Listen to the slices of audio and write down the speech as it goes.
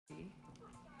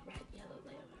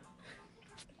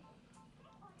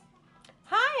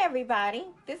everybody,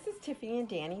 this is Tiffany and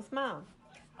Danny's mom.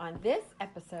 On this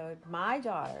episode, my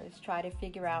daughters try to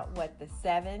figure out what the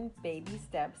 7 baby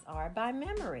steps are by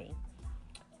memory,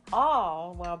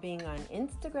 all while being on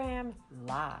Instagram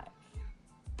Live.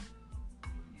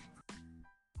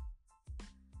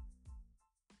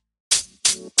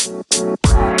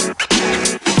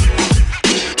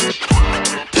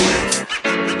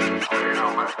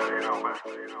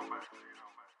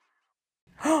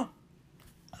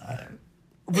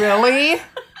 Really?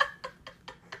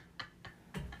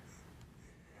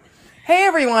 Hey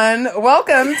everyone,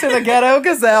 welcome to the Ghetto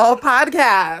Gazelle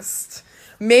podcast.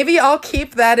 Maybe I'll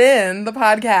keep that in the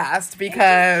podcast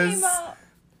because I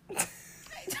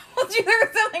told you there was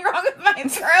something wrong with my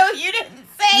throat. You didn't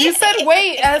say you said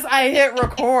wait as I hit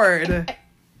record.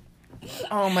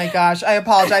 Oh my gosh, I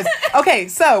apologize. Okay,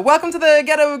 so welcome to the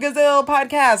Ghetto Gazelle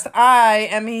podcast. I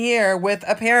am here with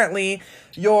apparently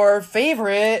your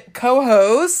favorite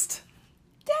co-host,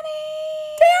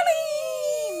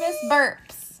 Danny. Miss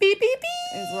Burps Beep, beep,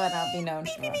 beep. is what I'll be known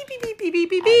Beep, for. beep, beep, beep, beep, beep,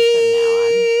 beep,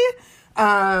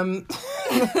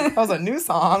 As that was a new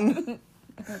song.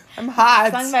 I'm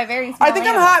hot. Sung by very small I think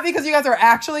I'm animals. hot because you guys are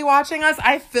actually watching us.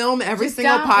 I film every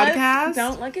single podcast.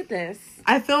 Don't look at this.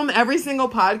 I film every single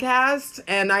podcast,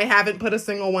 and I haven't put a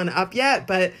single one up yet,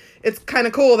 but it's kind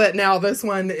of cool that now this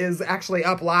one is actually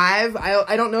up live.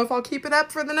 I don't know if I'll keep it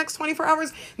up for the next 24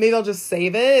 hours. Maybe I'll just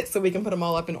save it so we can put them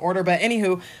all up in order. But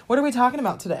anywho, what are we talking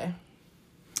about today?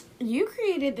 You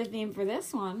created the theme for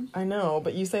this one. I know,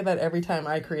 but you say that every time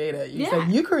I create it. You Yeah.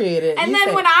 say you create it. And You then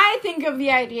say- when I think of the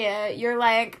idea, you're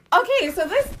like, okay, so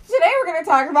today we're going to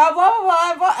talk about blah, blah,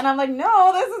 blah, blah. And I'm like,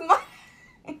 no, this is my...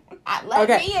 Let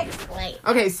Okay. me explain.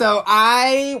 Okay, so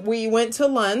we went to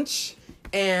lunch,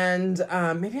 and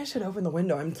maybe I should open the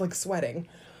window. I'm like sweating.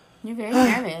 You're very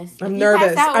nervous. I'm If you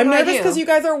nervous. pass out, what I'm do I nervous do? because you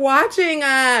guys are watching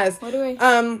us. What do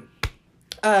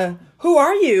I... Who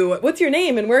are you? What's your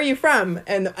name and where are you from?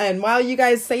 And while you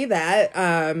guys say that,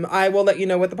 I will let you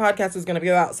know what the podcast is going to be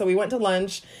about. So we went to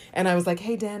lunch, and I was like,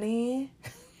 "Hey, Danny,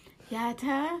 Yeah,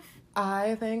 tough.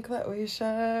 I think that we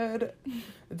should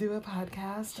do a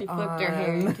podcast." She flipped her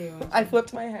hair, too. I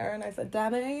flipped my hair, and I said,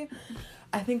 "Danny,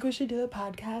 I think we should do a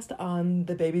podcast on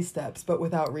the baby steps, but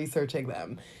without researching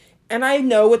them." And I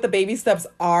know what the baby steps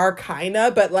are,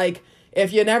 kinda, but like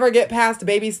if you never get past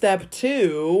baby step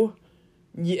 2.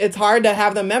 It's hard to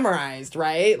have them memorized,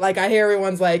 right? Like I hear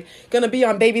everyone's like gonna be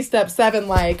on baby step 7,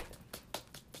 like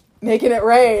making it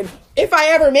rain. If I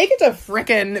ever make it to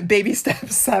frickin' baby step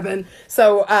 7.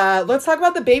 So let's talk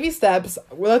about the baby steps.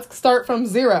 Let's start from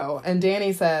 0. And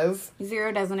Danny says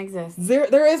 0 doesn't exist. 0.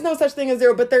 There is no such thing as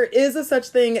 0, but there is a such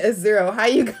thing as 0. Hi,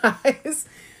 you guys.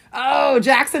 Oh,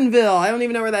 Jacksonville. I don't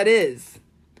even know where that is.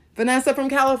 Vanessa from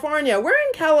California. We're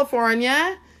in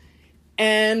California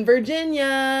and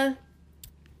Virginia.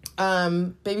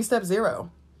 Baby step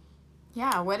 0.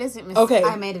 Yeah, what is it, Miss? Okay.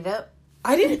 I made it up.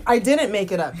 I didn't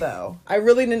make it up though. I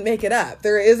really didn't make it up.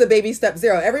 There is a baby step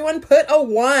 0. Everyone put a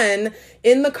 1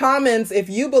 in the comments if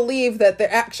you believe that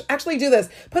there actually do this.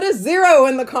 Put a 0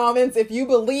 in the comments if you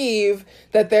believe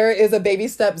that there is a baby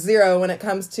step 0 when it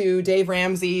comes to Dave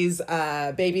Ramsey's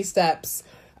baby steps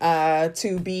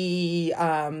to be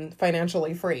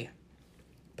financially free.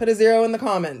 Put a 0 in the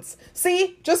comments.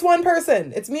 See? Just one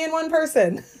person. It's me and one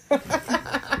person.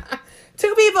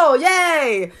 2 people.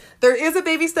 Yay! There is a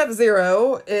baby step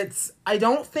 0. I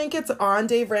don't think it's on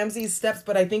Dave Ramsey's steps,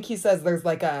 but I think he says there's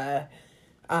like a,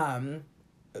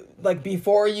 like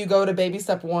before you go to baby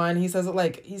step 1, he says it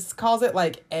like, he calls it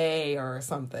like A or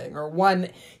something, or 1.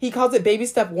 He calls it baby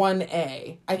step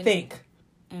 1A, I think.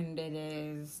 And it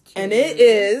is... And it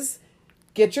is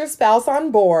get your spouse on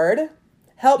board.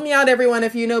 Help me out, everyone,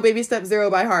 if you know baby step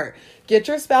 0 by heart. Get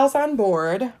your spouse on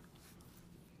board.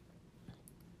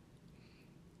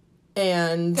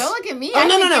 And Don't look at me. Oh, I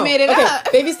no, think no, no. you made it Okay,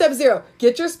 up. baby step 0.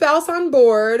 Get your spouse on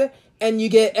board, and you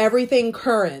get everything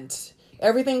current.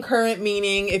 Everything current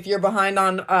meaning if you're behind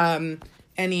on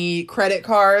any credit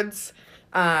cards,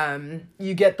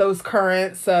 you get those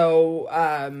current. So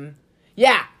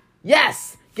yeah,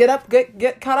 yes.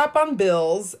 Get caught up on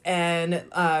bills and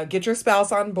get your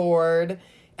spouse on board.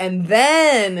 And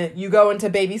then you go into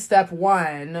baby step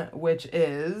 1, which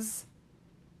is...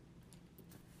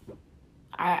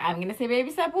 I'm going to say baby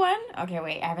step 1. Okay,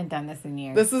 wait. I haven't done this in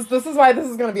years. This is why this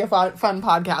is going to be a fun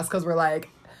podcast, because we're like,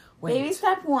 wait. Baby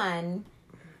step 1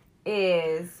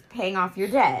 is paying off your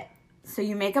debt. So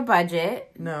you make a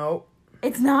budget. No.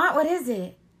 It's not? What is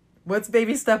it? What's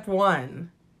baby step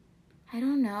 1? I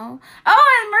don't know.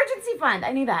 Oh, an emergency fund.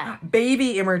 I knew that.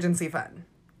 Baby emergency fund.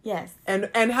 Yes. And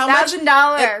how much?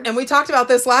 $1,000. And we talked about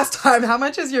this last time. How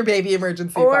much is your baby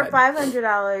emergency Or fund?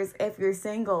 $500 if you're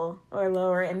single or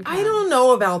lower income. I don't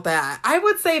know about that. I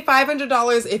would say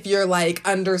 $500 if you're like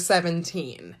under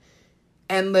 17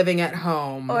 and living at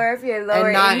home. Or if you're lower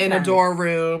and not income. in a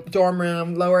dorm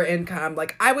room, lower income.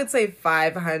 Like I would say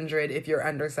 $500 if you're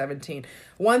under 17.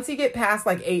 Once you get past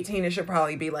like 18, it should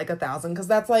probably be like $1,000 because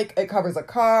that's like it covers a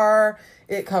car,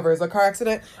 it covers a car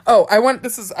accident. Oh, I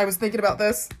was thinking about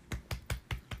this.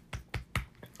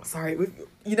 Sorry,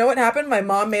 you know what happened? My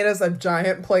mom made us a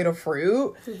giant plate of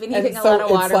fruit. We've been eating a lot of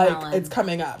watermelon. It's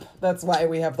coming up. That's why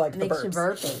we have like the Makes you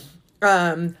burps.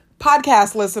 burping.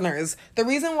 Podcast listeners, the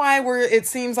reason why it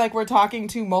seems like we're talking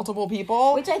to multiple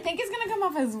people, Which I think is going to come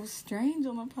off as strange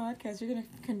on the podcast. You're going to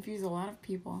confuse a lot of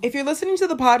people. if you're listening to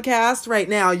the podcast right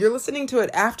now, you're listening to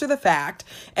it after the fact.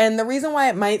 And the reason why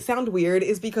it might sound weird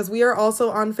is because we are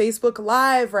also on Facebook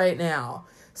Live right now.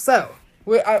 So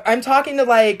I'm talking to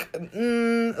like,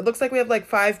 it looks like we have like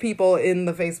 5 people in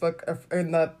the Facebook,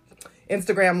 in the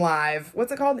Instagram Live.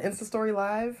 What's it called? Insta Story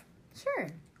Live? Sure.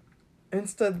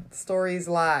 Insta Stories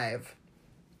Live.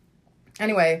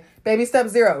 Anyway, baby step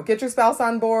 0. Get your spouse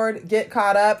on board. Get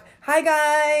caught up. Hi,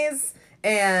 guys.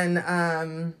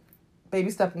 And baby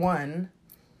step 1.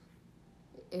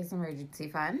 Is emergency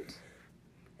fund.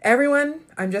 Everyone,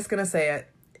 I'm just going to say it.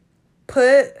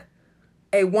 Put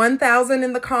a $1,000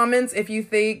 in the comments if you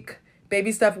think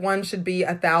baby step 1 should be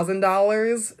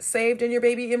 $1,000 saved in your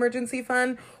baby emergency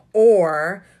fund.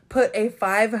 Or put a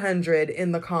 $500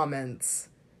 in the comments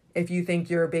if you think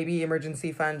your baby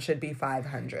emergency fund should be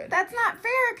 $500. That's not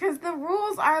fair because the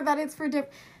rules are that it's for Put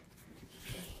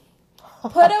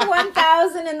a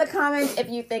 1,000 in the comments if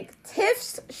you think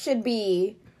Tiff's should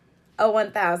be a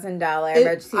 $1,000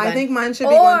 emergency fund. I think mine should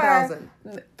be $1,000.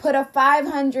 Put a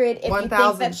 500 if you think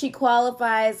 1,000. that she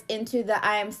qualifies into the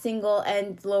I am single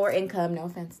and lower income, no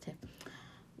offense, Tiff,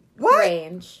 What?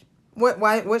 range.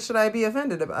 What should I be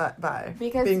offended by?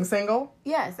 Because- being single?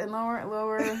 Yes, and lower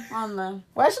on the...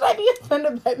 Why should I be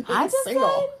offended by being I just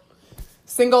single?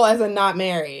 Single as in not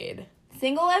married.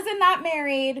 Single as in not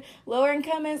married. Lower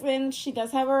income as in she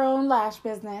does have her own lash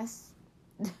business.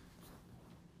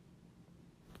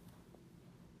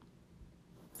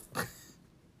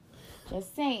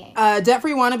 Just saying.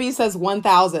 Debt-free wannabe says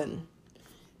 1,000.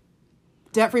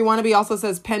 Debt-free wannabe also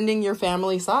says pending your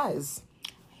family size.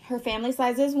 Her family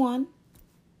size is 1.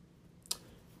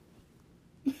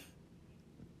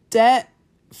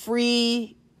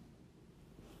 Debt-free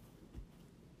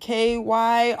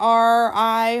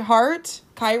KYRI Heart,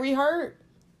 Kyrie Heart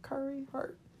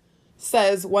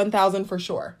says 1,000 for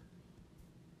sure.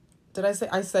 Did I say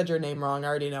I said your name wrong? I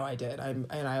already know I did. And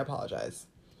I apologize.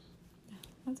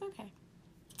 That's okay.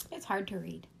 It's hard to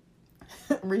read.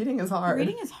 Reading is hard.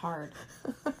 Reading is hard.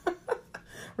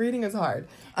 Reading is hard.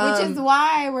 Which is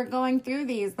why we're going through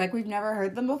these like we've never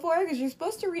heard them before, because you're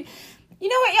supposed to read. You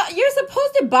know what? Y'all? You're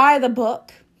supposed to buy the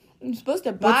book. You're supposed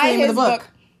to buy What's the name his of the book?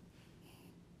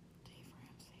 Dave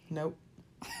Ramsey. Nope.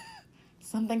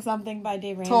 Something by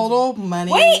Dave Ramsey. Total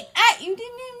Money. Wait, you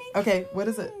didn't make. Okay, what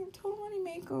is it? Total Money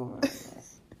Makeover.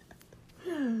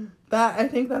 I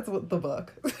think that's what the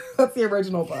book. That's the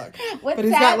original book. What's but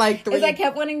he's that? got like 3. Is I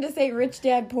kept wanting to say Rich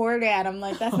Dad Poor Dad. I'm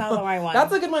like, that's not the right one.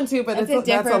 That's a good one too, but That's that's a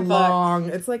different book. long.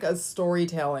 It's like a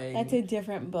storytelling. That's a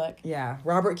different book. Yeah,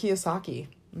 Robert Kiyosaki.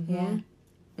 Yeah.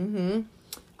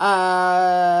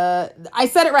 I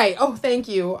said it right. Oh, thank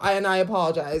you. And I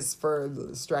apologize for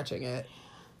stretching it.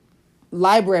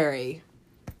 Library.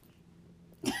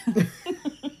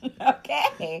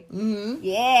 Okay.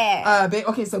 Yeah.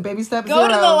 Okay, so baby step Go 0.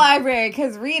 to the library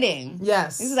because reading.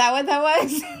 Yes. Is that what that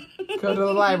was? Go to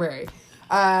the library.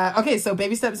 Okay, so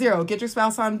baby step 0. Get your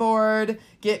spouse on board.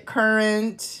 Get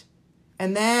current.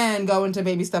 And then go into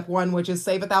baby step 1, which is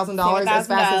save $1,000 as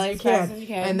fast as you can.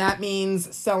 And that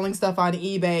means selling stuff on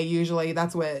eBay. Usually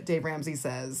that's what Dave Ramsey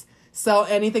says. Sell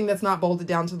anything that's not bolted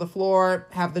down to the floor.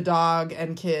 Have the dog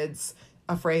and kids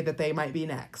afraid that they might be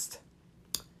next.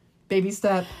 Baby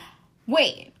step.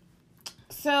 Wait.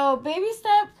 So baby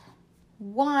step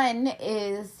 1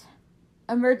 is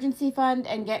emergency fund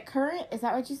and get current. Is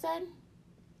that what you said?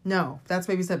 No, that's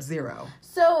baby step 0.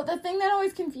 So the thing that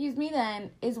always confused me then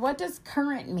is what does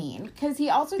current mean? Because he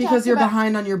also Because talks you're about,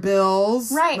 behind on your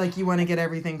bills. Right. Like you want to get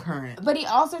everything current. But he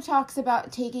also talks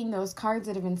about taking those cards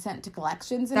that have been sent to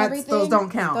collections and everything. Those don't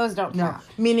count. Those don't count.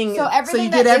 Meaning, So everything you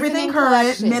that get isn't everything in current,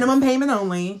 collections. minimum payment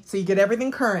only. So you get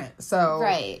everything current. So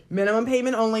Right. minimum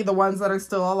payment only, the ones that are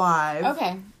still alive.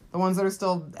 Okay. The ones that are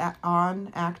still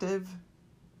active.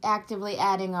 actively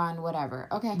adding on whatever.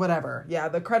 Okay. Whatever. Yeah,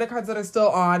 the credit cards that are still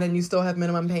on and you still have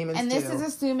minimum payments And this due. is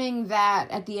assuming that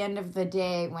at the end of the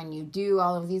day, when you do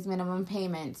all of these minimum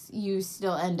payments, you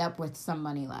still end up with some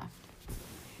money left.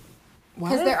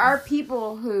 Because there are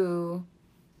people who...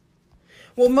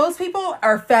 Well, most people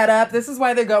are fed up. This is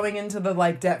why they're going into the,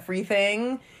 like, debt-free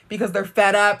thing. Because they're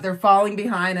fed up, they're falling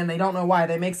behind, and they don't know why.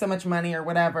 They make so much money or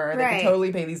whatever. They can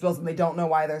totally pay these bills, and they don't know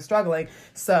why they're struggling.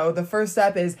 So the first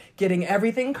step is getting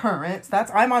everything current.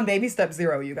 I'm on baby step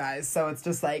 0, you guys. So it's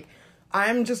just like,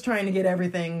 I'm just trying to get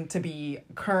everything to be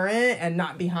current and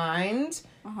not behind.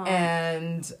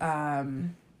 And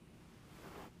I'm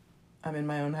in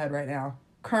my own head right now.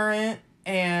 Current,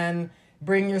 and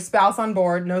bring your spouse on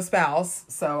board. No spouse.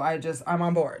 So I'm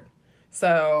on board.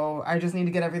 So I just need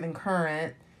to get everything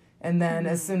current. And then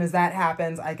as soon as that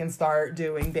happens, I can start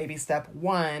doing baby step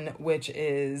 1, which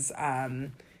is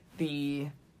the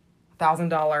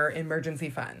 $1,000 emergency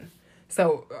fund.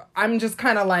 So I'm just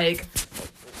kind of like,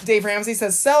 Dave Ramsey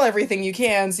says, sell everything you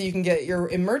can so you can get your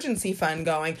emergency fund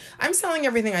going. I'm selling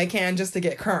everything I can just to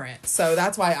get current. So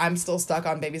that's why I'm still stuck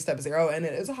on baby step 0, and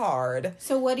it is hard.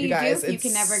 So what do you guys, do if you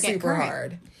can never get super current?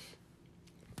 Hard.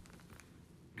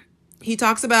 He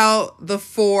talks about the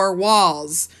 4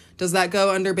 walls. Does that go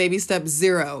under baby step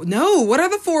 0? No. What are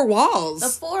the 4 walls? The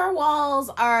 4 walls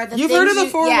are the You've things heard of the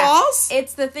 4 walls?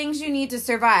 It's the things you need to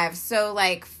survive. So,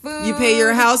 like, food. You pay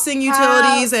your housing,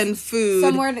 utilities, and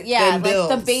food. Like bills.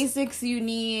 the basics you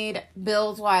need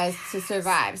bills-wise to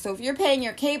survive. So if you're paying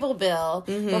your cable bill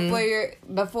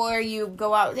before you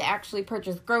go out to actually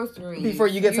purchase groceries. Before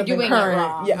you get something doing current. It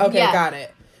wrong. Yeah, okay, got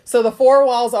it. So the 4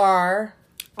 walls are...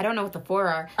 I don't know what the 4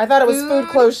 are. I thought it was food,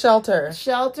 clothes, shelter.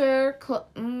 Shelter,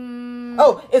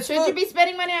 it's should you be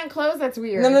spending money on clothes? That's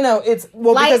weird. No. It's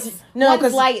lights.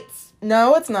 Because lights.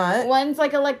 No, it's not. One's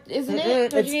like isn't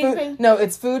it? It's food. No,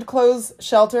 it's food, clothes,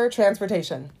 shelter,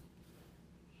 transportation.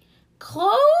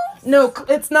 Clothes? No,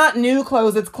 it's not new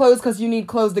clothes. It's clothes because you need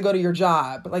clothes to go to your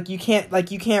job. Like you can't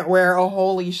wear a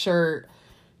holey shirt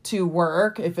to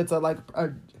work if it's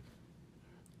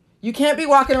you can't be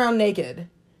walking around naked.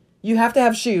 You have to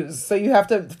have shoes. So you have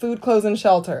to food, clothes, and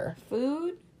shelter.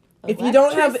 Food? If you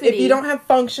don't have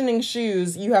functioning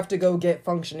shoes, you have to go get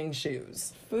functioning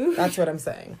shoes. Food? That's what I'm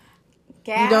saying.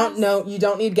 Gas? You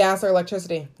don't need gas or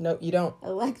electricity. No, you don't.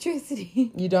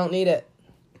 Electricity. You don't need it.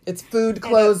 It's food,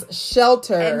 clothes,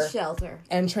 shelter.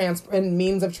 And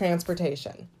means of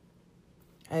transportation.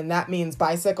 And that means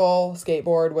bicycle,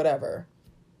 skateboard, whatever.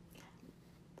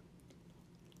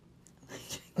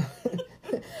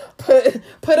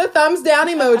 Put a thumbs down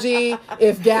emoji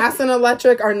if gas and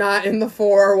electric are not in the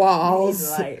 4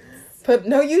 walls. Lights.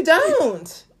 No, you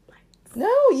don't.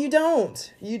 No, you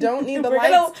don't. You don't need the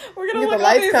lights. We're gonna get look the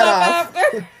lights these cut up off.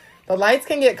 after. The lights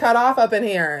can get cut off up in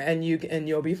here, and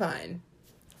you'll be fine.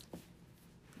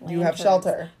 Lanterns. You have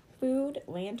shelter. Food,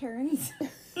 lanterns.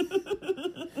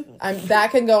 That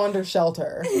can go under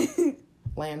shelter.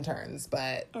 Lanterns,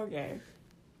 but Okay.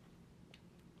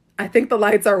 I think the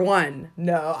lights are 1.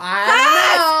 No,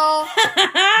 I don't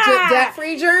know.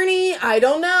 Debt-free journey. I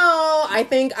don't know.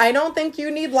 I don't think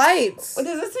you need lights. Does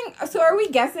this thing? So are we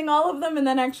guessing all of them and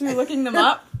then actually looking them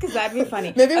up? Because that'd be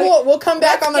funny. Maybe we'll come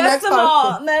back on the next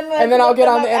podcast, and then I'll get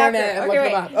on the internet and look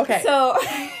them up. Okay.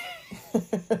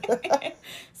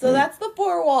 So that's the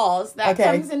 4 walls. That Okay.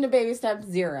 comes into baby step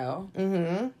 0.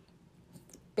 Mm-hmm.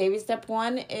 Baby step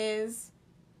 1 is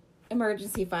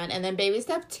emergency fund, and then baby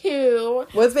step 2.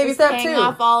 What's baby is step paying 2?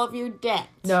 off all of your debt.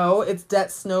 No, it's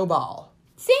debt snowball.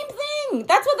 Same thing.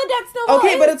 That's what the debt snowball is.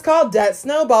 Okay, but it's called debt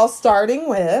snowball, starting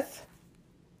with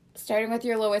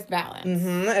your lowest balance.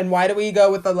 Mm-hmm. And why do we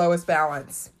go with the lowest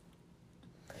balance?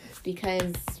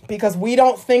 Because we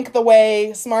don't think the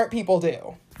way smart people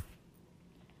do.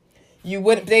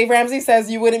 Dave Ramsey says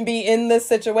you wouldn't be in this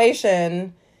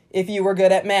situation if you were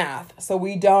good at math. So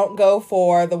we don't go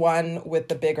for the one with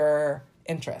the bigger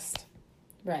interest.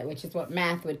 Right, which is what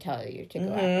math would tell you to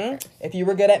go after first. If you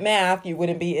were good at math, you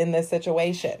wouldn't be in this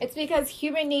situation. It's because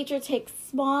human nature takes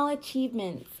small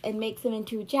achievements and makes them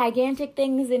into gigantic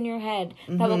things in your head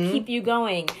that will keep you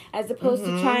going, as opposed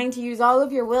to trying to use all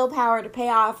of your willpower to pay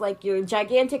off like your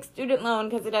gigantic student loan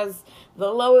because it has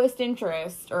the lowest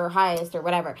interest or highest or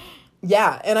whatever.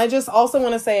 Yeah, and I just also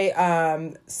want to say,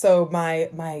 so my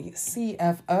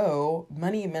CFO,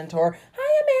 money mentor,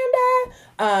 hi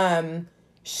Amanda,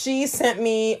 she sent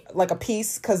me like a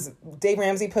piece, because Dave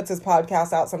Ramsey puts his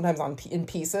podcast out sometimes in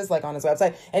pieces, like on his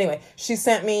website. Anyway, she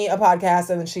sent me a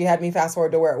podcast, and then she had me fast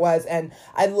forward to where it was. And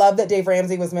I love that Dave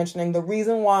Ramsey was mentioning the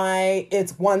reason why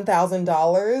it's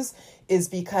 $1,000 is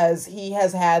because he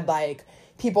has had like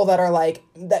people that are like,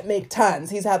 that make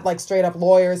tons. He's had like straight up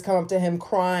lawyers come up to him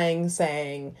crying,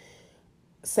 saying,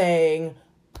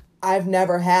 I've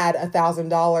never had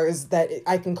 $1,000 that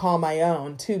I can call my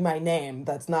own to my name.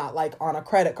 That's not like on a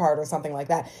credit card or something like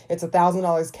that. It's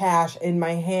 $1,000 cash in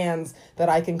my hands that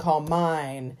I can call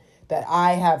mine, that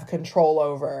I have control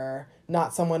over,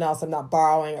 not someone else. I'm not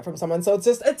borrowing it from someone. So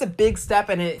it's a big step,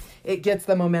 and it gets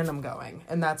the momentum going.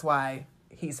 And that's why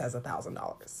he says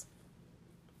 $1,000.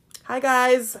 Hi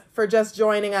guys, for just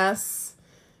joining us.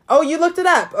 Oh, you looked it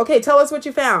up. Okay, tell us what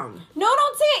you found. No,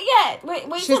 don't say it yet.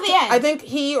 Wait till the end. I think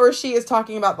he or she is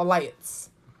talking about the lights.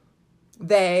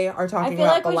 They are talking about the lights.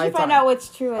 I feel like we should find out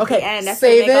what's true at the end.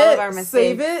 Save it.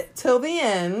 Save it till the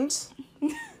end.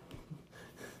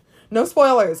 No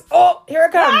spoilers. Oh, here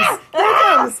it comes. Here it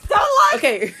comes. Don't look.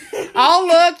 Okay, I'll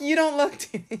look. You don't look.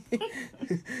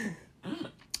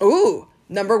 Ooh,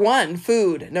 number 1,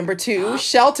 food. Number 2,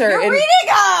 shelter. You're reading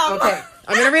them. Okay,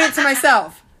 I'm gonna read it to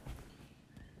myself.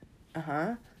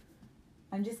 I'm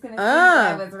just gonna say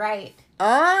that I was right.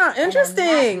 Interesting.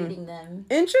 I'm not reading them.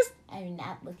 I'm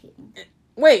not looking.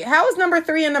 Wait, how is number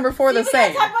 3 and number 4 the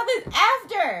same? We gotta talk about this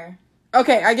after.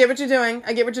 Okay, I get what you're doing.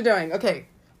 Okay.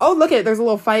 Oh, look it. There's a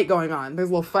little fight going on. There's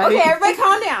a little fight. Okay, everybody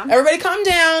calm down. Everybody calm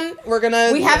down.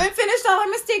 We haven't finished all our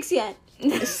mistakes yet.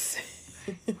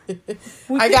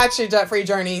 I got you, Debt Free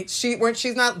Journey. Danny's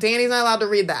not allowed to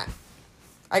read that.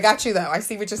 I got you though. I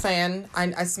see what you're saying.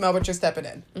 I smell what you're stepping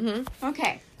in. Mm-hmm.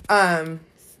 Okay.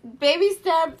 Baby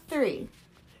step 3.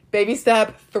 Baby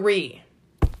step 3.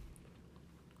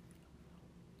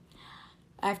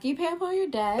 After you pay off all your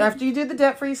debt. After you do the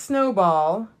debt-free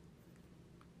snowball.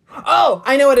 Oh,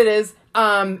 I know what it is.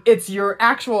 It's your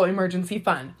actual emergency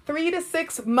fund. 3 to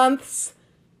 6 months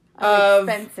of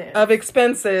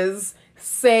expenses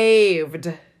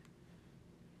saved.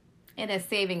 In a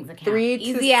savings account. 3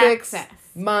 to 6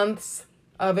 months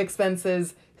of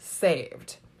expenses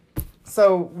saved.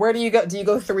 So where do you go? Do you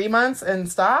go 3 months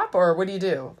and stop? Or what do you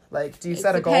do? Like, do you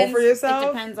set a goal for yourself?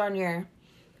 It depends on your...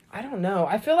 I don't know.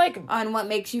 I feel like... On what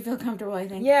makes you feel comfortable, I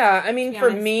think. Yeah, I mean,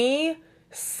 for me,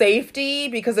 safety,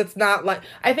 because it's not like...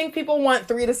 I think people want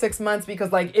 3 to 6 months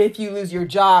because, like, if you lose your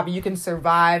job, you can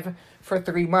survive for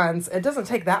 3 months. It doesn't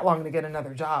take that long to get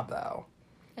another job, though.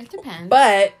 It depends.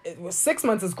 But 6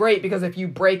 months is great because if you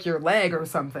break your leg or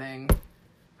something...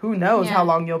 Who knows how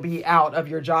long you'll be out of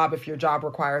your job if your job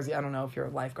requires you. I don't know if you're a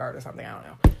lifeguard or something. I don't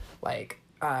know. Like,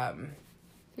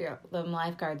 yeah, them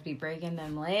lifeguards be breaking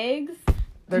them legs.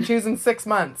 They're choosing 6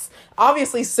 months.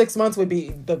 Obviously, 6 months would be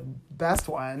the best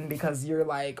one because you're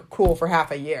like cool for half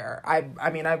a year.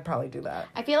 I mean, I'd probably do that.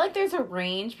 I feel like there's a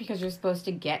range because you're supposed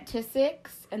to get to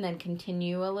 6 and then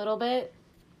continue a little bit.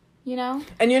 You know,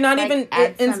 and you're not like even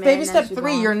in baby step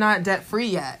 3. You're not debt free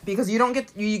yet because you don't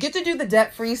get you get to do the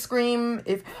debt free scream.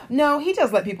 He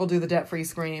does let people do the debt free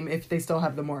scream if they still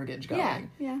have the mortgage going.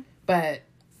 Yeah. But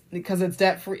because it's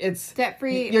debt free, it's debt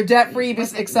free. You're debt free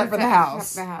except for the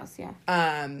house. The house, yeah.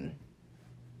 And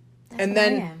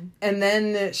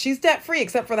then she's debt free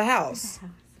except for the house.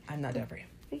 I'm not debt free.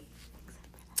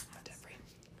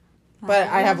 But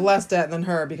I have less debt than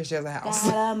her because she has a house.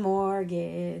 Got a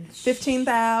mortgage.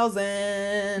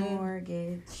 $15,000.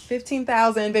 Mortgage.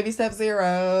 $15,000. Baby step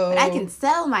 0. But I can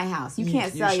sell my house. You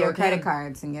can't sell your credit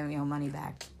cards and give me your money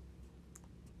back.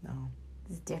 No.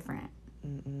 It's different.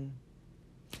 Mm-mm.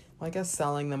 Well, I guess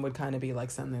selling them would kind of be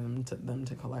like sending them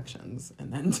to collections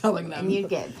and then telling them. And you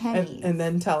get pennies. And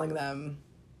then telling them.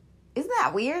 Isn't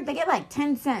that weird? They get like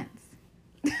 10 cents.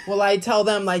 Well, I tell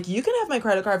them, like, you can have my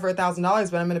credit card for $1,000,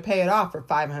 but I'm going to pay it off for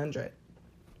 $500.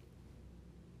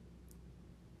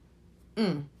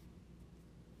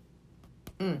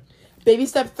 Baby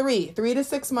step 3. 3 to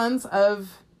 6 months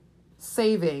of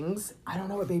savings. I don't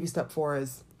know what baby step 4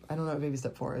 is.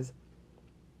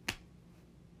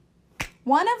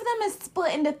 One of them is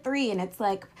split into 3, and it's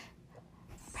like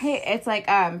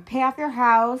pay off your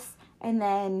house, and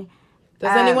then...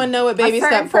 Does anyone know what baby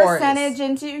step 4 is? A certain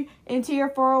percentage into your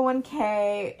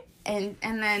 401k, and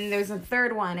then there's a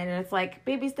third one, and it's like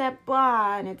baby step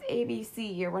blah, and it's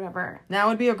ABC or whatever. Now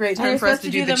would be a great time for us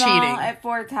to do the cheating. All at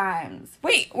 4 times.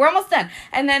 Wait, we're almost done.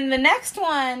 And then the next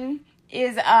one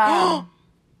is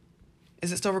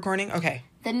Is it still recording? Okay.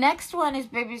 The next one is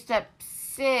baby step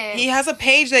 6. He has a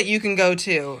page that you can go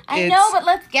to. I know, but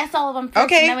let's guess all of them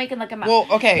first, and then we can look them up. Well,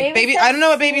 okay, baby. I don't know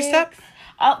what baby step.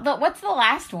 What's the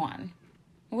last one?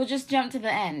 We'll just jump to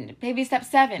the end. Baby step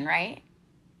 7, right?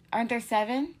 Aren't there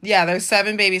 7? Yeah, there's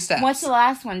 7 baby steps. What's the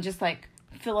last one? Just like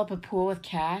fill up a pool with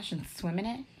cash and swim in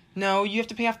it? No, you have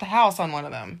to pay off the house on one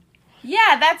of them.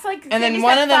 Yeah, that's like And then baby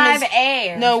one step of them is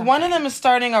 5A. no, one of them is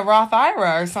starting a Roth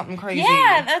IRA or something crazy.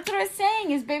 Yeah, that's what I was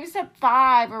saying. Is baby step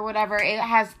 5 or whatever? It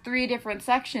has 3 different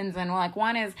sections, and like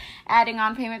one is adding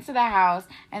on payments to the house,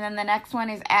 and then the next one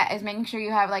is making sure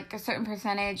you have like a certain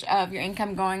percentage of your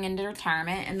income going into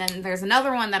retirement, and then there's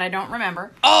another one that I don't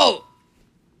remember. Oh,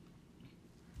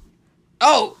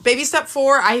 baby step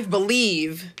 4, I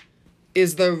believe,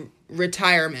 is the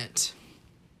retirement.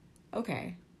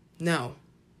 Okay. No.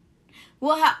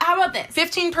 Well, how about this?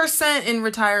 15% in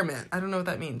retirement. I don't know what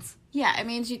that means. Yeah, it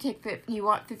means you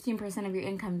want 15% of your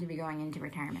income to be going into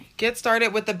retirement. Get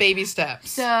started with the baby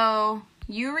steps. So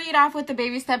you read off what the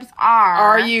baby steps are.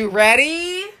 Are you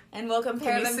ready? And we'll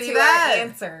compare Can you them see to that? our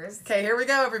answers. Okay, here we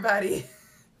go, everybody.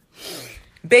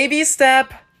 Baby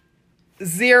step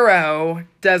 0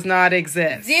 does not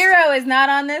exist. 0 is not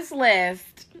on this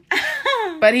list.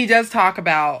 But he does talk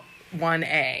about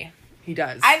 1A. He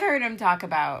does. I've heard him talk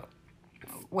about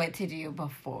what to do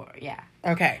before, yeah.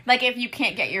 Okay. Like if you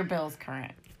can't get your bills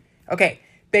current. Okay.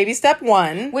 Baby step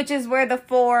 1. Which is where the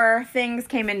 4 things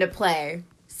came into play.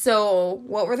 So,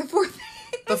 what were the 4 things?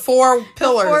 The 4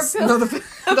 pillars. The 4 pillars.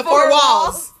 No, the 4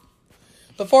 walls.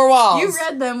 The 4 walls. You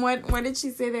read them. What did she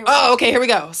say they were? Oh, okay, here we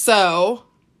go. So,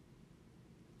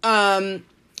 the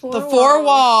 4 walls.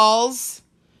 walls.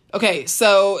 Okay,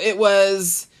 so it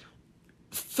was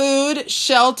food,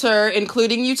 shelter,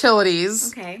 including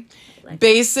utilities. Okay.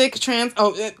 Basic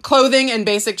clothing and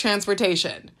basic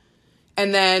transportation.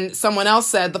 And then someone else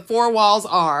said the 4 walls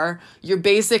are your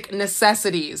basic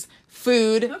necessities: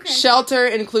 food, shelter,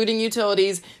 including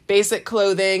utilities, basic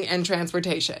clothing, and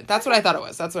transportation. That's what I thought it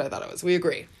was. We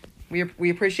agree. We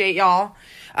appreciate y'all.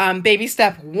 Baby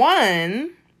step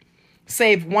 1,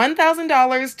 save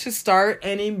 $1,000 to start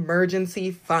an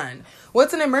emergency fund.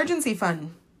 What's an emergency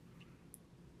fund?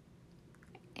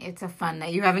 It's a fund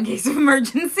that you have in case of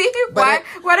emergency. Why?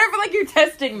 Whatever, like you're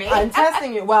testing me. I'm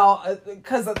testing you. Well,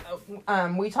 because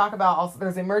we talk about also,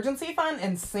 there's emergency fund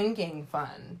and sinking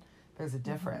fund. There's a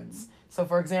difference. So,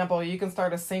 for example, you can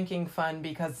start a sinking fund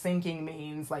because sinking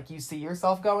means like you see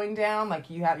yourself going down,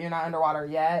 like you're not underwater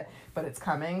yet, but it's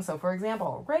coming. So, for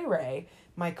example, Ray,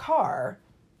 my car,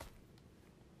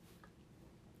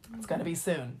 it's going to be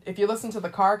soon. If you listen to the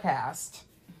CarCast,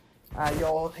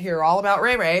 you'll hear all about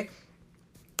Ray.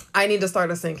 I need to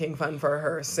start a sinking fund for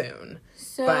her soon.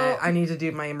 But I need to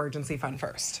do my emergency fund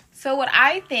first. So what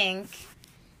I think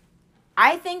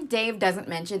Dave doesn't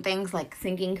mention things like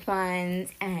sinking funds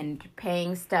and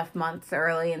paying stuff months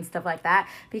early and stuff like that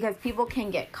because people can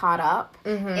get caught up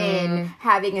in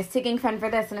having a sinking fund for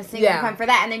this and a sinking fund for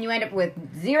that, and then you end up with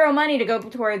 0 money to go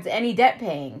towards any debt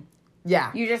paying.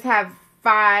 Yeah. You just have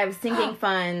 5 sinking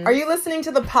funds. Are you listening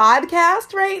to the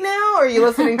podcast right now, or are you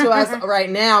listening to us right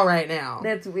now?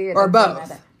 That's weird. Or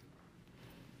both?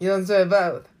 You listen to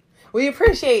both. We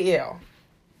appreciate you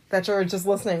that you're just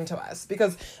listening to us,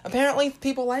 because apparently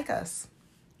people like us.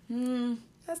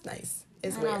 That's nice.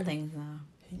 It's weird. I don't think so.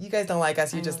 You guys don't like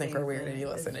us. You just think we're weird and you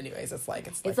listen anyways. It's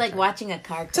like watching a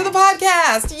car crash. to the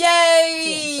podcast.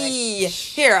 Yay! Yeah,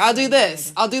 here, I'll do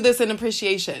this. I'll do this in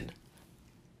appreciation.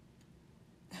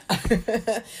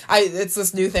 It's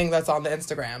this new thing that's on the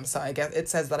Instagram, so I guess it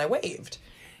says that I waved.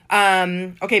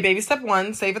 Okay, baby step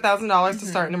 1, save $1,000 to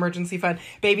start an emergency fund.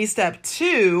 Baby step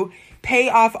 2, pay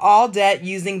off all debt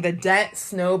using the debt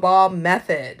snowball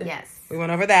method. Yes. We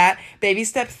went over that. Baby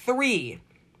step 3,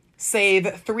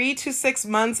 save 3 to 6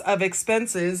 months of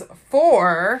expenses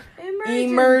for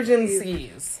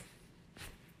emergencies.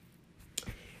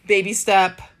 Baby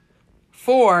step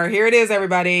 4, here it is,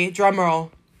 everybody. Drum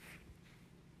roll.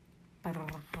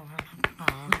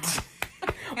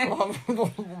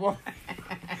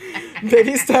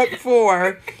 Baby step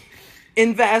 4,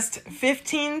 invest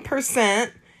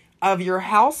 15% of your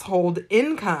household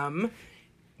income.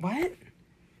 What?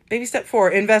 Baby step 4,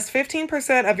 invest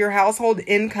 15% of your household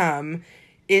income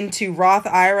into Roth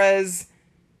IRAs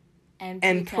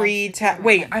and pre-tax.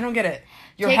 Wait, I don't get it.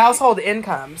 Your household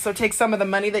income. So take some of the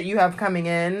money that you have coming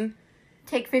in.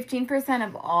 Take 15%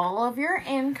 of all of your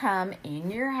income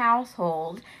in your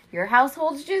household. Your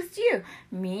household's just you.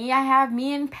 Me, I have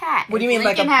me and Pat. What do you mean?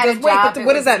 Lincoln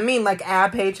What does that mean? Like a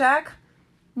paycheck?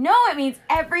 No, it means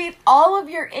all of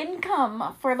your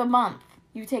income for the month.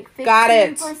 You take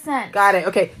 15%. Got it.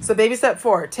 Okay, so baby step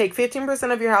 4, take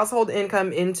 15% of your household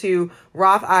income into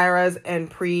Roth IRAs and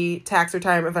pre-tax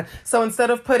retirement fund. So instead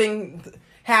of putting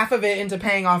half of it into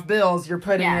paying off bills, you're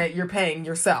paying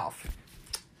yourself.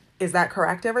 Is that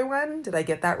correct, everyone? Did I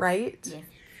get that right? Yes.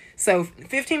 So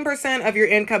 15% of your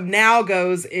income now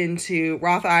goes into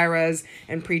Roth IRAs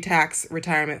and pre-tax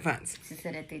retirement funds. She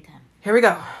said it 3 times. Here we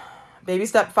go. Baby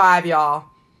step 5, y'all.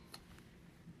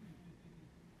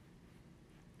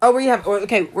 Oh, we have.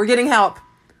 Okay, we're getting help.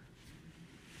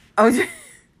 Oh,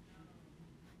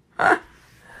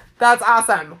 that's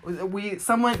awesome.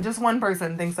 Just one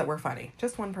person thinks that we're funny.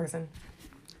 Just one person.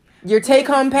 Your take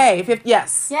home pay.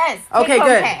 Yes. Yes. Okay, take-home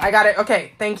good. pay. I got it.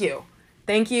 Okay, thank you.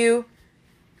 Thank you.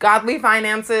 Godly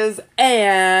finances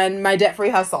and my debt-free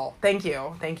hustle. Thank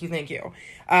you. Thank you. Thank you.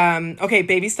 Okay,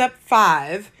 baby step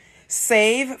 5.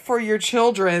 Save for your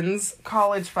children's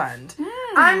college fund.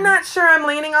 I'm not sure I'm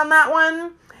leaning on that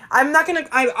one. I'm not going to,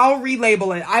 I'll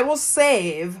relabel it. I will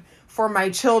save for my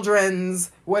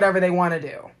children's whatever they want to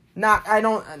do.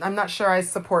 I'm not sure I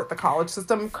support the college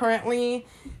system currently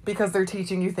because they're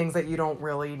teaching you things that you don't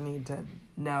really need to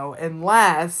know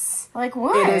unless Like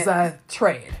what? it is a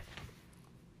trade.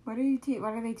 What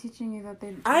are they teaching you that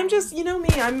they? I'm just, you know me,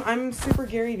 I'm super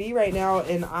Gary Vee right now,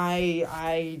 and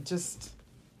I just,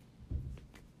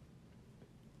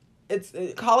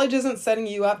 college isn't setting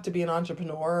you up to be an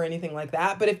entrepreneur or anything like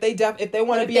that. But if they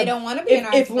want to be, they don't want to be an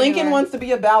entrepreneur. If Lincoln wants to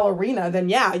be a ballerina, then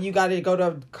yeah, you got to go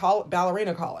to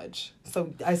ballerina college.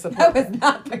 So I support. That was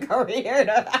not the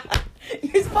career.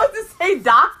 You're supposed to say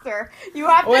doctor. You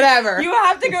have to, whatever. You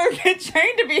have to go get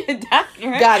trained to be a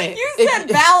doctor. Got it. You said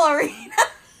ballerina.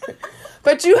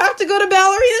 But you have to go to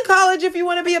ballerina college if you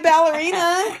want to be a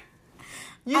ballerina.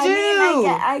 You do.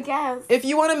 I guess. If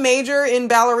you want to major in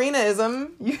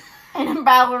ballerinaism, And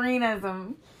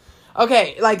ballerinism.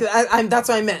 Okay, like that's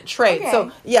what I meant. Trade. Okay.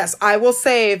 So yes, I will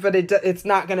save, but it's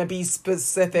not going to be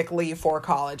specifically for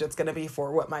college. It's going to be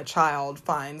for what my child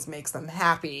finds makes them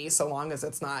happy, so long as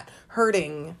it's not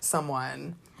hurting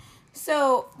someone.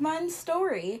 So, fun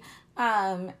story.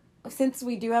 Since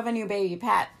we do have a new baby,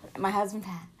 Pat, my husband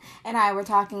Pat, and I were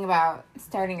talking about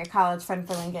starting a college fund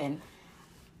for Lincoln.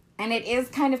 And it is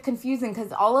kind of confusing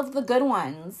because all of the good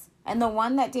ones and the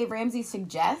one that Dave Ramsey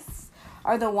suggests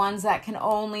are the ones that can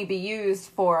only be used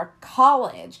for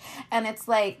college. And it's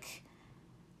like,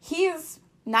 he's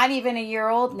not even a year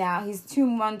old now. He's 2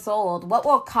 months old. What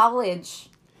will college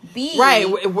be? Right.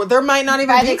 There might not even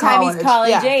by be the time college. he's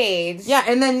college age. Yeah,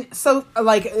 and then, so,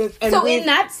 like... And so in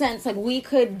that sense, like, we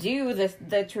could do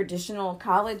the traditional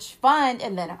college fund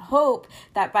and then hope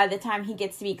that by the time he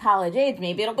gets to be college age,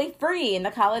 maybe it'll be free and the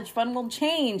college fund will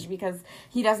change because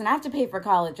he doesn't have to pay for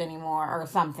college anymore or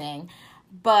something.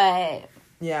 But...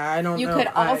 Yeah, I don't know. You could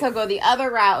also go the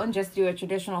other route and just do a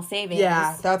traditional savings.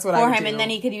 Yeah, that's what I would for him, do. and then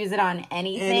he could use it on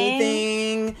anything.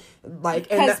 Anything, like...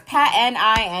 Because Pat and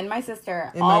I and my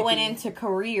sister all went be. into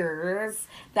careers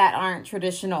that aren't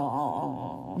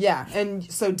traditional. Yeah,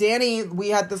 and so Danny, we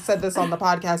had said this on the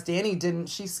podcast,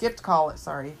 she skipped college,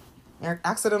 sorry,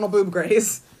 accidental boob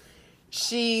grace.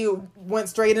 She went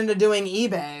straight into doing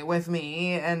eBay with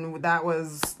me, and that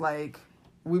was like,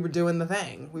 we were doing the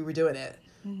thing. We were doing it.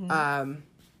 Mm-hmm.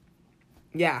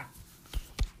 Yeah.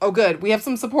 Oh, good. We have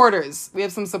some supporters. We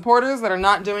have some supporters that are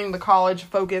not doing the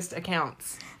college-focused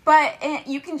accounts. But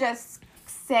you can just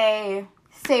say,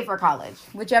 save for college,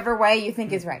 whichever way you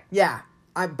think is right. Yeah.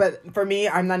 But for me,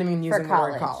 I'm not even using the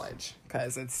word college.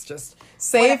 Because it's just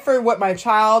save for what my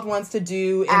child wants to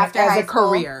do as a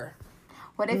career.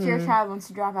 What if your child wants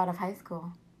to drop out of high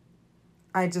school?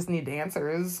 I just need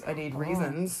answers. I need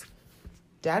reasons.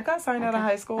 Dad got signed out of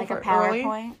high school for a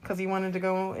PowerPoint? because he wanted to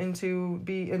go into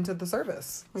the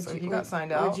service. He got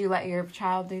signed out. Would you let your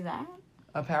child do that?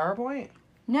 A PowerPoint?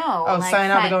 No. Oh,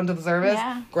 sign out to go into the service?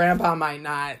 Yeah. Grandpa might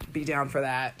not be down for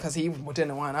that because he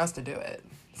didn't want us to do it.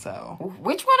 So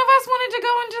which one of us wanted to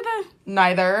go into the...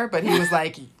 Neither, but he was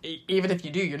like, even if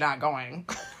you do, you're not going.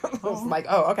 I was like,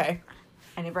 oh, okay.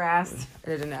 I never asked. I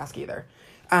didn't ask either.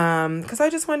 Because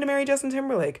I just wanted to marry Justin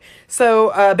Timberlake.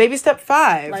 So, baby step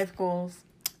 5. Life goals.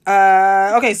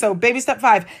 Okay, so baby step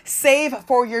 5. Save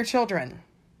for your children.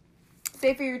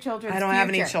 Save for your children. I don't have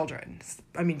any children.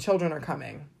 I mean, children are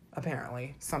coming,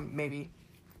 apparently. Some, maybe.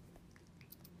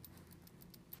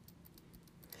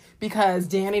 Because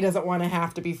Danny doesn't want to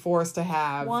have to be forced to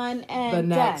have the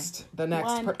next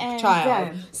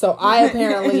child. So I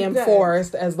apparently am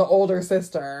forced, as the older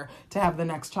sister, to have the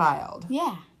next child.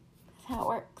 Yeah, that's how it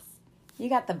works. You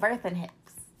got the birthing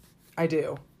hips. I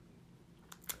do.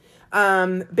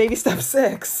 Baby step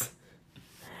 6.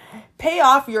 Pay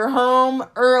off your home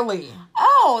early.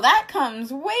 Oh, that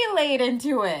comes way late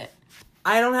into it.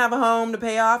 I don't have a home to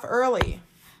pay off early.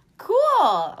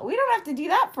 Cool. We don't have to do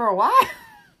that for a while.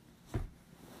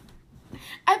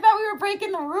 I thought we were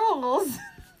breaking the rules.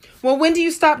 Well, when do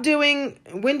you stop doing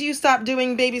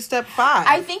baby step 5?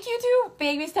 I think you do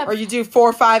baby step... Or you do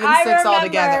 4, 5, and 6 all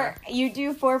together. You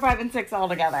do 4, 5, and 6 all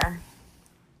together.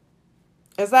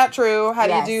 Is that true? How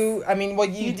Yes. do you do... I mean, well,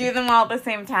 You do them all at the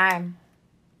same time.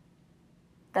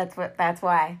 That's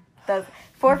why. Those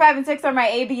 4, 5, and 6 are my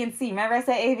A, B, and C. Remember I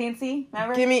said A, B, and C?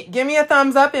 Remember? Give me a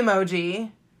thumbs up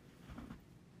emoji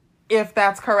if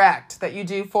that's correct, that you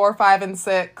do 4, 5, and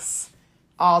 6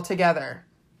 all together.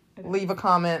 Leave a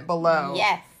comment below.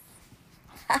 Yes.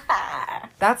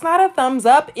 That's not a thumbs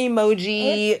up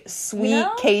emoji, sweet you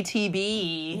know,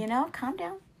 KTB. You know, calm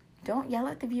down. Don't yell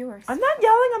at the viewers. I'm not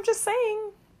yelling, I'm just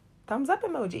saying thumbs up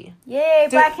emoji. Yay,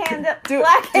 black hand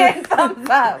thumbs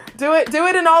up. Do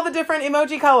it in all the different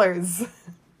emoji colors.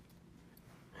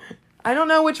 I don't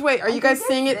know which way. Are you guys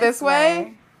seeing it this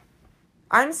way?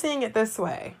 I'm seeing it this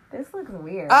way. This looks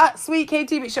weird. Sweet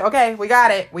KTB show. Okay, we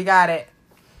got it.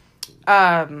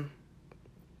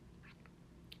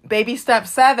 Baby step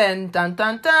 7. Dun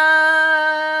dun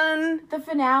dun. The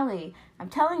finale. I'm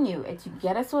telling you, if you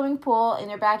get a swimming pool in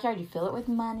your backyard, you fill it with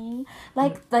money.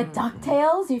 Like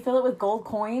DuckTales, you fill it with gold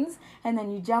coins, and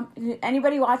then you jump.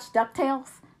 Anybody watch DuckTales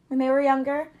when they were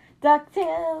younger?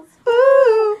 DuckTales.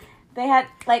 Ooh. They had,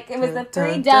 it was the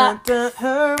 3 ducks.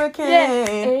 Hurricane.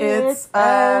 It's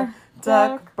a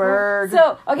duckburg.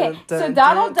 So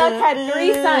Donald Duck had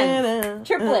 3 sons,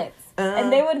 triplets,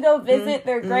 and they would go visit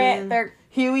their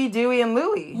Huey, Dewey, and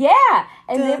Louie. Yeah,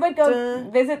 and they would go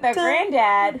visit their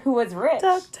granddad, who was rich.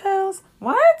 DuckTales.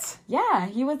 What? Yeah,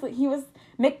 he was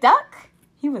McDuck.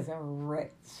 He was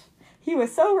rich. He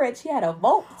was so rich, he had a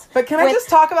vault. But can I just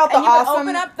talk about the and you awesome...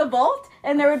 would open up the vault,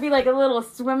 and there would be a little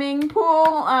swimming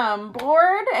pool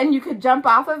board, and you could jump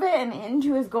off of it and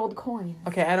into his gold coin.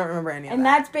 Okay, I don't remember any of that. And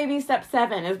that's baby step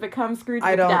 7, is become Scrooge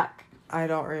McDuck. I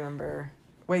don't remember.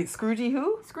 Wait, Scroogey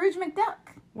who? Scrooge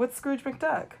McDuck. What's Scrooge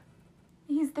McDuck?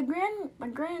 He's the grand.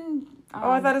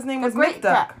 I thought his name was Great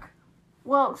McDuck.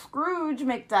 Well, Scrooge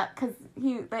McDuck, because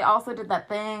they also did that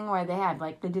thing where they had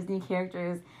the Disney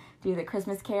characters do the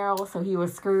Christmas Carol, so he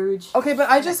was Scrooge. Okay, but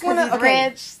I just want to. Okay,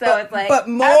 rich, so it's But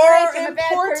more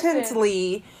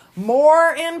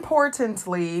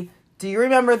importantly, do you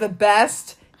remember the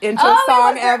best intro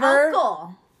song ever?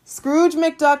 Uncle. Scrooge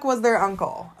McDuck was their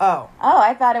uncle. Oh,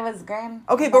 I thought it was grand.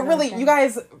 Okay, but really, you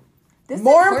guys.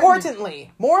 More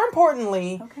importantly,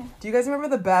 okay. Do you guys remember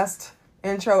the best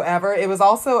intro ever? It was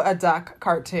also a duck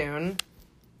cartoon.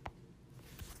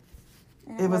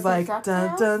 It was like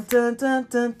dun dun dun dun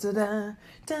dun dun dun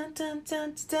dun dun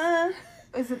dun dun.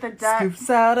 Is it the duck? Scoops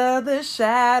out of the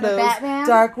shadows. The Batman?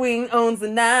 Darkwing owns the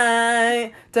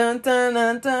night. Dun dun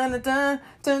dun dun dun dun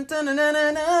dun dun dun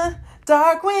dun dun.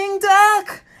 Darkwing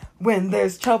Duck. When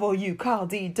there's trouble, you call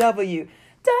DW.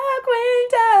 Darkwing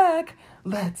Duck.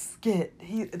 Let's get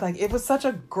it was such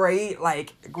a great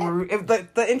groove.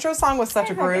 The intro song was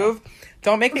such a groove.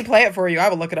 Don't make me play it for you. I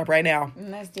will look it up right now.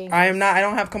 That's dangerous. I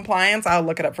don't have compliance. I'll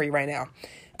look it up for you right now.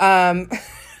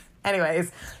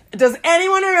 Anyways, does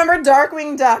anyone remember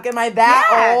Darkwing Duck? Am I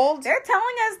that old? They're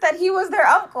telling us that he was their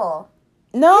uncle.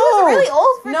 No, he was really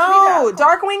old for to be their uncle.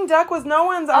 Darkwing Duck was no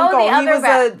one's uncle.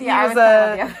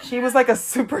 He was like a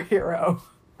superhero.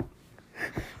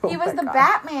 He was the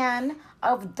Batman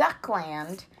of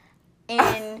Duckland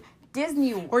in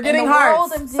Disney. We're getting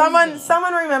hearts.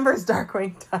 Someone remembers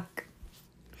Darkwing Duck.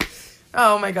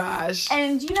 Oh my gosh.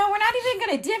 And we're not even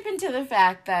going to dip into the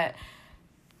fact that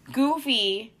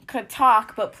Goofy could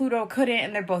talk, but Pluto couldn't,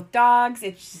 and they're both dogs.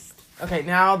 It's just... Okay,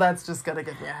 now that's just going to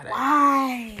give me a headache.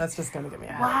 Why? That's just going to give me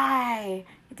a headache. Why?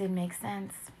 It didn't make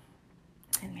sense.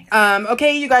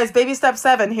 Okay, you guys, baby step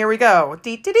 7. Here we go.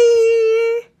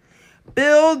 Dee-dee-dee.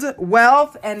 Build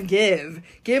wealth and give.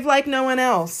 Give like no one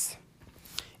else.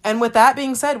 And with that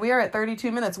being said, we are at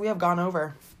 32 minutes. We have gone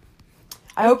over.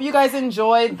 I hope you guys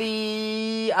enjoyed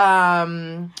the Is 30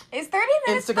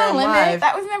 minutes Instagram the limit? Live.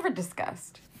 That was never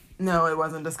discussed. No, it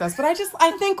wasn't discussed. But I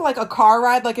think a car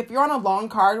ride, if you're on a long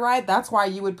car ride, that's why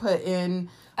you would put in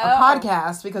a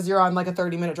podcast, because you're on a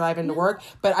 30-minute drive into work.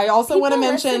 But I also want to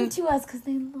mention listen to us because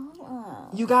they love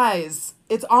us. You guys,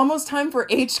 it's almost time for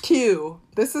HQ.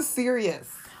 This is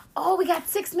serious. Oh, we got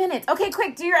 6 minutes. Okay,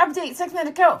 quick, do your update. 6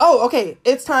 minutes, go. Oh, okay.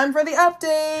 It's time for the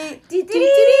update.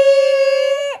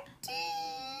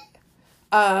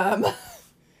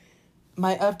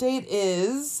 My update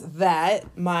is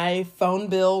that my phone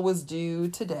bill was due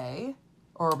today,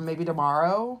 or maybe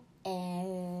tomorrow.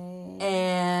 And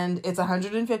it's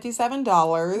 $157.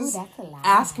 Ooh, that's a lot.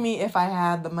 Ask me if I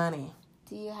had the money.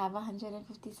 Do you have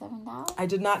 $157? I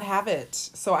did not have it.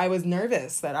 So I was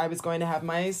nervous that I was going to have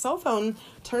my cell phone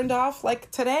turned off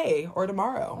today or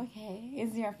tomorrow. Okay.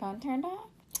 Is your phone turned off?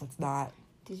 It's not.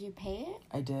 Did you pay it?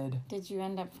 I did. Did you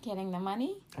end up getting the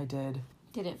money? I did.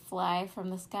 Did it fly from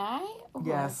the sky? Or...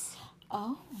 Yes.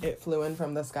 Oh. It flew in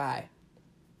from the sky.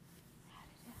 How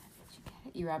did you get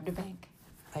it? You robbed a bank.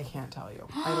 I can't tell you.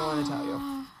 I don't want to tell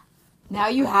you. Now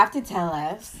you have to tell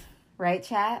us. Right,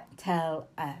 chat? Tell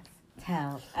us.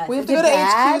 Tell us. We have Is to go it to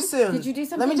bad? HQ soon. Did you do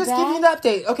something Let me just bad? give you the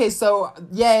update. Okay, so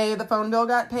yay, the phone bill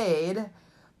got paid,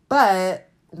 but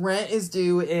rent is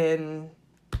due in.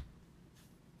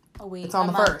 A week. It's on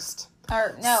the 1st.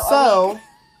 Or no. A So week.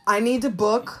 I need to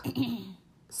book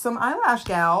some eyelash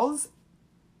gals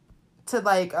to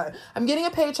like. I'm getting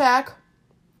a paycheck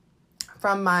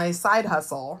from my side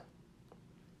hustle,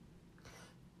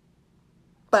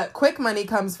 but quick money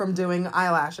comes from doing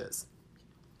eyelashes.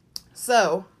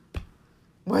 So.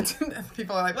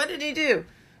 People are like, what did you do?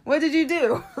 What did you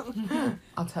do?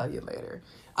 I'll tell you later.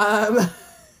 No,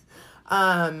 you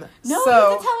have to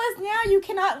tell us now. You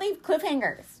cannot leave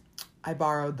cliffhangers. I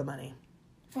borrowed the money.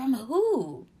 From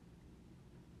who?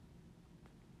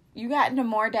 You got into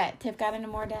more debt. Tiff got into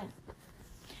more debt.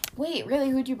 Wait, really?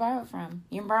 Who'd you borrow it from?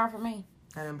 You didn't borrow it from me.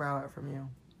 I didn't borrow it from you.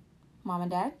 Mom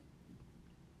and Dad?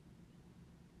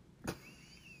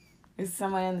 Is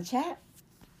someone in the chat?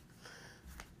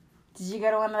 Did you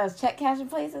go to one of those check cashing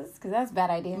places? Because that's a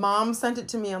bad idea. Mom sent it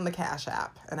to me on the Cash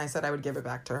App, and I said I would give it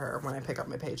back to her when I pick up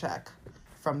my paycheck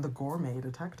from the Gourmet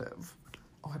Detective.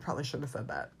 Oh, I probably should have said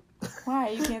that. Why?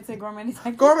 You can't say Gourmet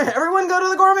Detective? Gourmet. Everyone go to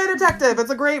the Gourmet Detective.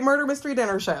 It's a great murder mystery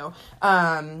dinner show.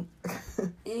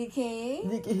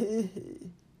 Okay.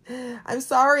 I'm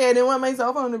sorry. I didn't want my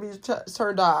cell phone to be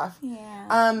turned off.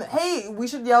 Yeah. Hey, we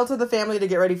should yell to the family to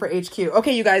get ready for HQ.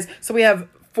 Okay, you guys. So we have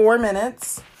 4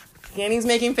 minutes. Danny's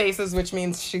making faces, which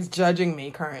means she's judging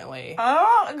me currently.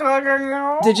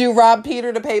 Oh, Did you rob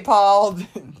Peter to pay Paul?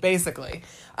 Basically.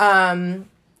 I'm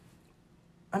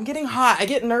getting hot. I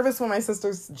get nervous when my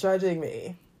sister's judging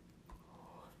me.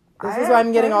 This is why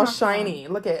I'm getting all shiny.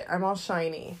 Look I'm all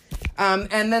shiny.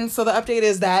 And then, so the update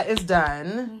is that is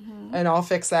done. And I'll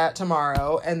fix that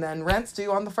tomorrow. And then rent's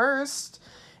due on the 1st.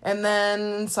 And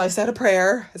then, so I said a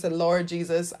prayer. I said, Lord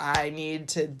Jesus, I need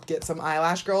to get some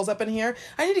eyelash girls up in here.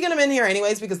 I need to get them in here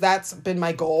anyways, because that's been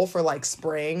my goal for like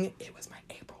spring. It was my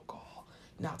April goal.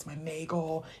 Now it's my May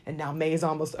goal. And now May's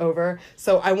almost over.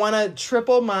 So I want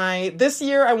to this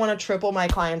year, I want to triple my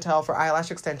clientele for eyelash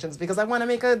extensions because I want to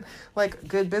make a like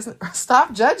good business.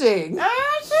 Stop judging.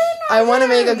 I want to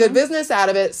make a good business out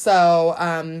of it.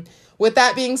 So, with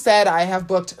that being said, I have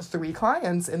booked 3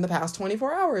 clients in the past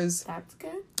 24 hours. That's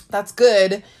good. That's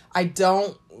good. I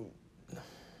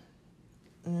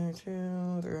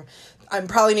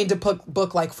probably need to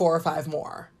book like 4 or 5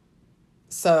 more.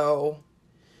 So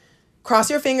cross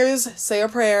your fingers, say a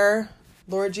prayer.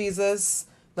 Lord Jesus,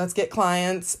 let's get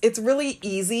clients. It's really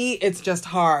easy. It's just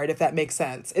hard, if that makes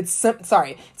sense. It's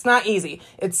not easy.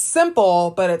 It's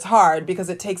simple, but it's hard because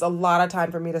it takes a lot of time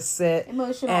for me to sit.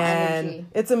 Emotional and energy.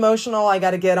 It's emotional. I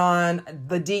got to get on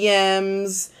the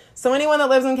DMs. So anyone that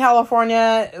lives in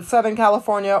California, Southern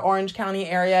California, Orange County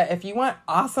area, if you want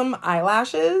awesome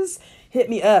eyelashes, hit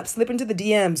me up. Slip into the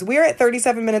DMs. We're at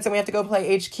 37 minutes and we have to go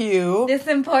play HQ. This is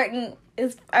important.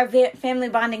 It's our family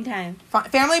bonding time.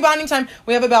 Family bonding time.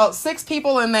 We have about 6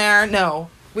 people in there. No,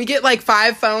 we get like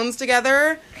 5 phones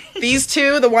together. These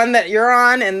 2, the one that you're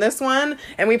on and this one.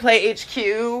 And we play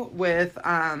HQ with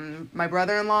my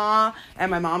brother-in-law and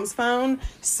my mom's phone.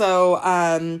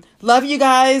 So love you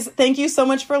guys. Thank you so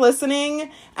much for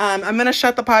listening. I'm going to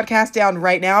shut the podcast down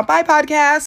right now. Bye, podcast.